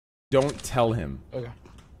Don't tell him. Okay.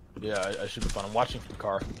 Yeah, I should be fine. I'm watching from the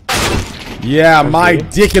car. Yeah, my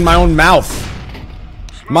dick in my own mouth.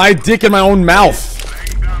 My dick in my own mouth.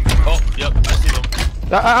 Oh, yep, I see them.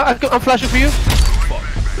 I'm flashing for you. Fuck.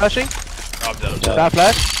 Flashing. Oh, I'm dead.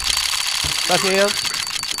 Flash. Flashing again.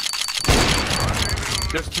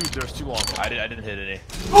 There's two long. I didn't hit any.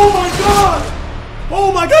 Oh my god! Oh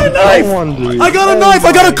my god, a knife! Dude. I got a knife!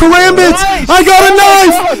 I got a karambit! Nice. I got a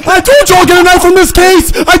knife! I told you I'll get a knife from this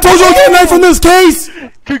case! I told you I'll get a knife from this case!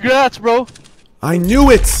 Congrats, bro. I knew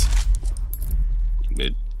it!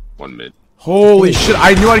 One mid. Holy shit,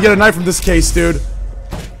 I knew I'd get a knife from this case, dude.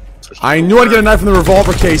 I knew I'd get a knife from the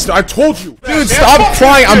revolver case. I told you. Dude, stop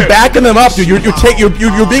crying. I'm backing them up, dude. You're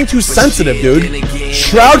being too sensitive, dude.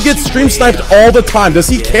 Shroud gets stream sniped all the time. Does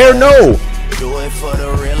he care? No. Do it for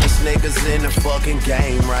the realest niggas in the fucking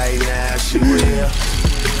game right now. She will.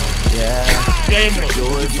 Yeah. Do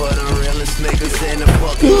it for the realest niggas in the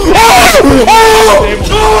fucking game. Wait,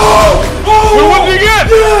 what did you get?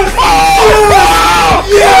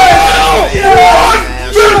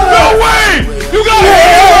 There's no way! You got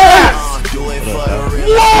it!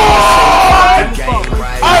 What?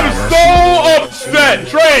 I'm so upset!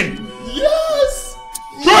 Train! Yes!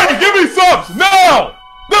 Train, give me subs! Now!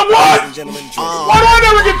 Then what? Why do I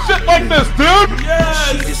never get shit like this, dude?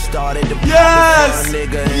 Yes!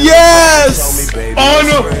 Yes!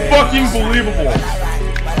 Un-fucking believable.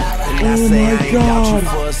 Oh my god.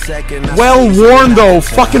 Well worn though.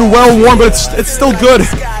 Fucking well worn, but it's still good.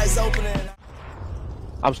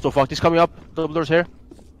 I'm still fucked. He's coming up. Double doors here.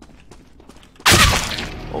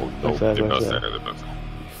 Oh no.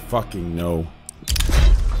 Fucking no.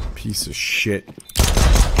 Piece of shit.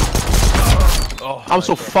 Oh, I'm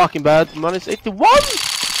so fucking bad. Minus 81.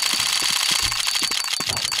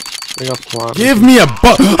 Give me a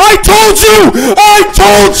I told you! I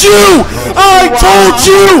told you! I told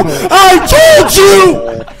you! I told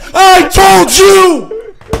you! I told you!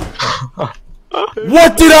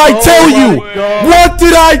 What did I tell you? What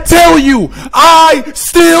did I tell you? I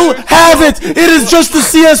still have it! It is just the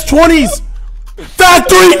CS20s!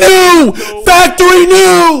 Factory new! Factory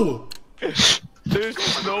new!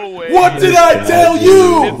 there's no way. What did I tell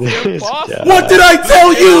you? It's impossible. What did I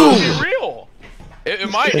tell you? It's real.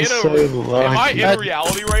 Am I in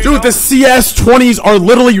reality right now? Dude, the CS20s are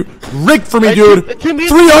literally rigged for me, dude.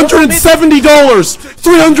 $370.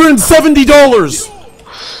 $370.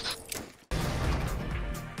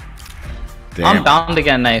 Damn. I'm bound to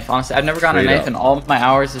get a knife. Honestly, I've never gotten a knife in all of my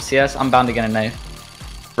hours of CS. I'm bound to get a knife.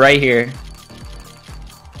 Right here.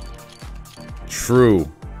 True.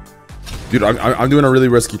 Dude, I'm doing a really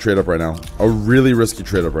risky trade up right now. A really risky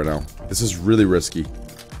trade up right now. This is really risky.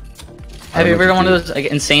 Have you ever done one of those like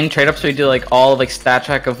insane trade ups where you do like all of like stat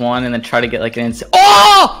track of one and then try to get like an insane?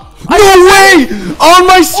 Oh! No way! On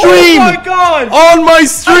my stream! Oh my god! On my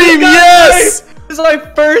stream, yes! This is my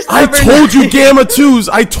first. I told you, Gamma 2s.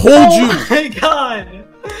 I told you. Oh my god!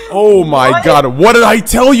 Oh my god! What did I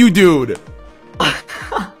tell you, dude?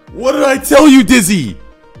 What did I tell you, Dizzy?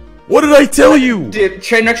 What did I tell you? Dude,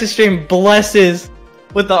 Trainwreck's stream blesses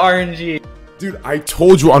with the RNG. Dude, I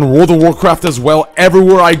told you on World of Warcraft as well.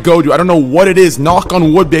 Everywhere I go, dude, I don't know what it is. Knock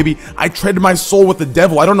on wood, baby. I traded my soul with the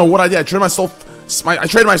devil. I don't know what I did. I traded my soul. I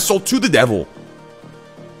traded my soul to the devil.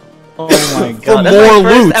 Oh my god! For That's more my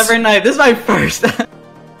first loot. ever night. This is my first.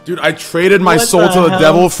 Dude, I traded my What soul the to the hell?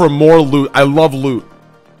 devil for more loot. I love loot.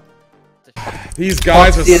 These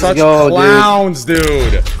guys are such clowns,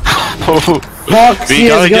 dude. Fuck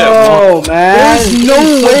CSGO, man. There's no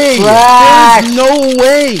way. There's no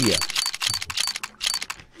way.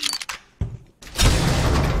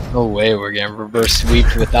 No way we're getting reverse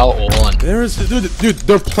sweeped without one. There's dude,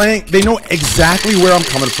 they're playing. They know exactly where I'm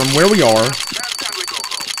coming from, where we are.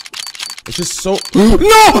 It's just so. No!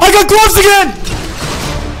 I got gloves again!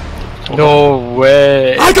 No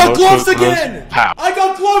way. I got gloves again! Pow. I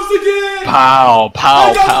got gloves again! Pow, pow,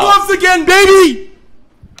 I got pow. gloves again, baby!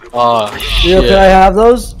 Oh, shit. Can I have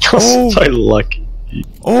those? Oh. So lucky.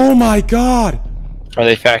 Oh my god! Are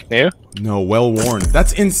they fact new? No, well worn.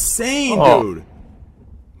 That's insane, Oh. dude.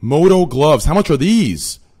 Moto gloves. How much are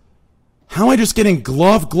these? How am I just getting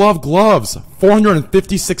gloves? $456.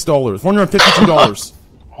 $452.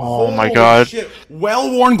 Oh my god. Shit.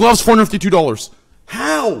 Well-worn gloves, $452.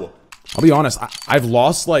 How? I'll be honest, I've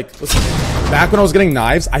lost, like, listen, back when I was getting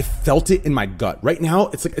knives, I felt it in my gut. Right now,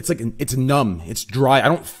 it's numb, it's dry, I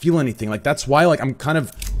don't feel anything. Like, that's why, like, I'm kind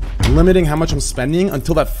of limiting how much I'm spending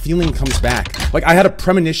until that feeling comes back. Like, I had a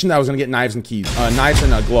premonition that I was gonna get knives and keys, knives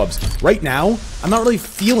and gloves. Right now, I'm not really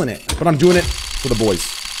feeling it, but I'm doing it for the boys.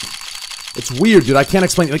 It's weird, dude, I can't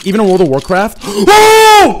explain it. Like, even in World of Warcraft,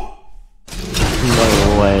 oh!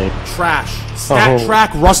 No way. Trash. Stat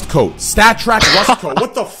track rust coat. Stat track rust coat.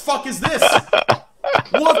 What the fuck is this?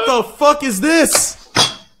 What the fuck is this?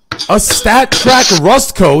 A stat track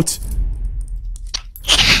rust coat?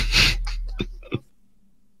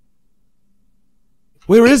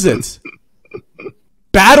 Where is it?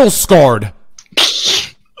 Battle scarred.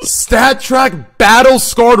 Stat track battle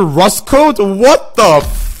scarred rust coat? What the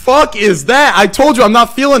fuck is that? I told you I'm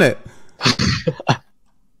not feeling it.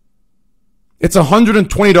 It's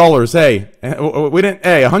 $120. Hey, we didn't.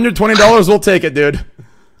 Hey, $120. We'll take it, dude.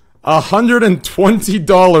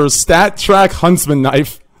 $120 stat track huntsman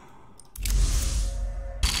knife.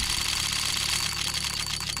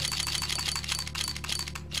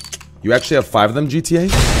 You actually have 5 of them, GTA?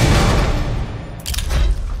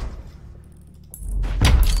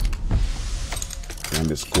 Damn,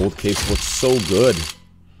 this gold case looks so good.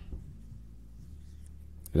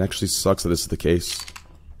 It actually sucks that this is the case.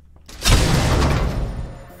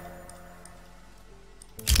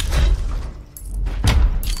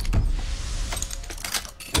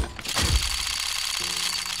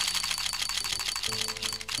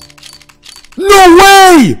 No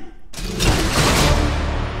way!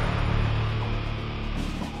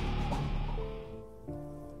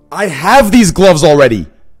 I have these gloves already.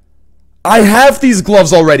 I have these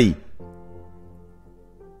gloves already.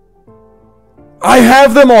 I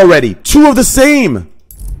have them already. 2 of the same.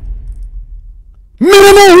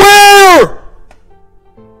 Minimal wear!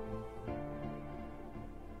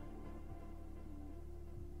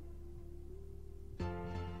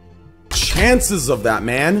 Chances of that,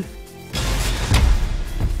 man.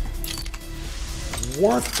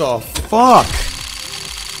 What the fuck?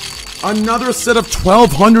 Another set of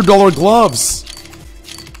 $1,200 gloves.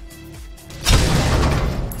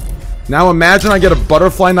 Now imagine I get a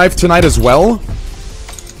butterfly knife tonight as well.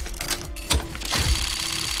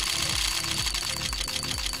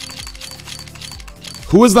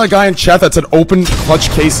 Who is that guy in chat that said open clutch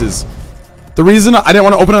cases? The reason I didn't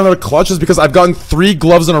want to open another clutch is because I've gotten 3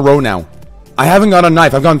 gloves in a row now. I haven't got a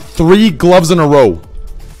knife. I've gotten 3 gloves in a row.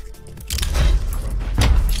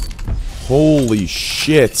 Holy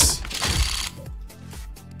shit.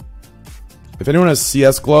 If anyone has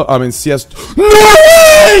CS glove, I mean CS. No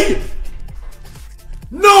way!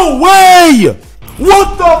 No way!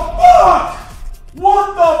 What the fuck?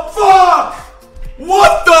 What the fuck?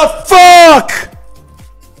 What the fuck?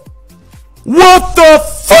 What the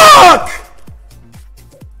fuck?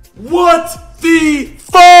 What the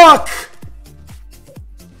fuck?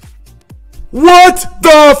 What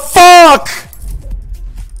the fuck?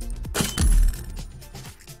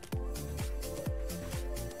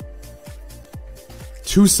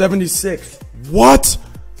 $276. What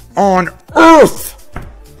on earth?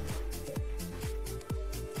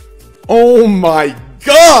 Oh my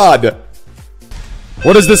god!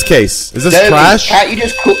 What is this case? Is this Domi, trash? Can't you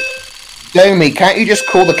just call Domi, can't you just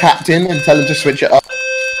call the captain and tell him to switch it up?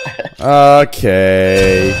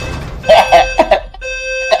 Okay.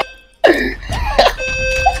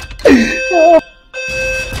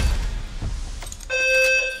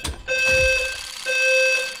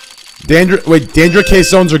 Danger case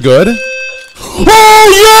zones are good? Oh,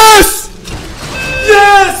 yes!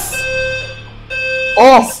 Yes!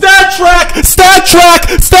 Oh! Stat track! Stat track!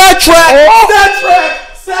 Stat track! Oh! Stat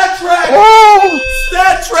track! Stat track! Oh!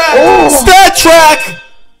 Stat track! Oh! Stat track!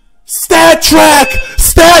 Stat track!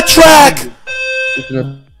 Stat track!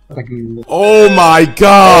 Oh my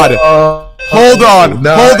god! Hold on!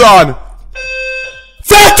 No. Hold on!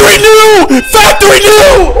 Factory new! Factory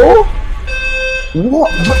new! Oh!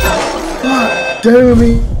 What?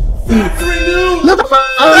 Domi! Factory new! Look at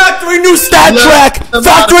Factory new stat track!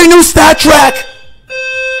 Factory new stat track!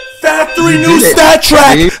 Factory new stat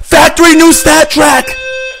track! Factory new stat track!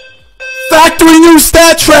 Factory new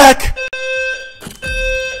stat track!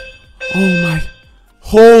 Oh my...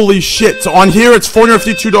 Holy shit. So on here it's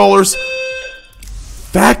 $452.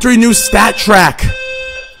 Factory new stat track.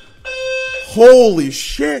 Holy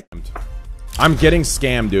shit. I'm getting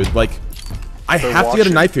scammed, dude. Like, I have to get a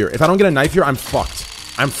knife here. If I don't get a knife here, I'm fucked.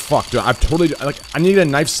 I'm fucked, dude. I've totally... Like, I need a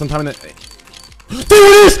knife sometime in the... There it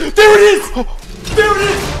is! There it is! There it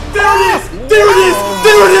is! There it is! There it is!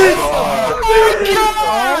 There it is! There it is!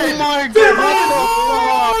 Oh my god!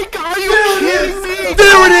 Are you kidding me?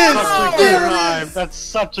 There it is! There it is! That's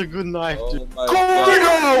such a good knife, dude.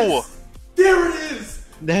 Gordo! There it is!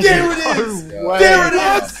 There There it is! There it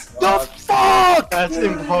is! The fuck? That's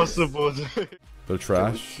impossible, dude. They're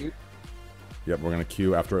trash. Yep, we're gonna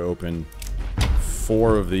queue after I open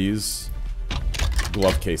 4 of these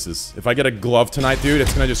glove cases. If I get a glove tonight, dude,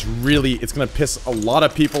 it's gonna just really, it's gonna piss a lot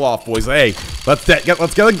of people off, boys. Hey, let's get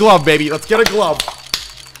a glove, baby. Let's get a glove.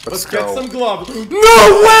 Let's get some gloves. No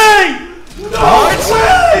way! No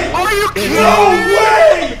way! Are you kidding No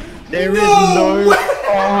way! There is No no. way!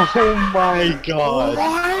 Oh my god.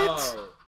 What?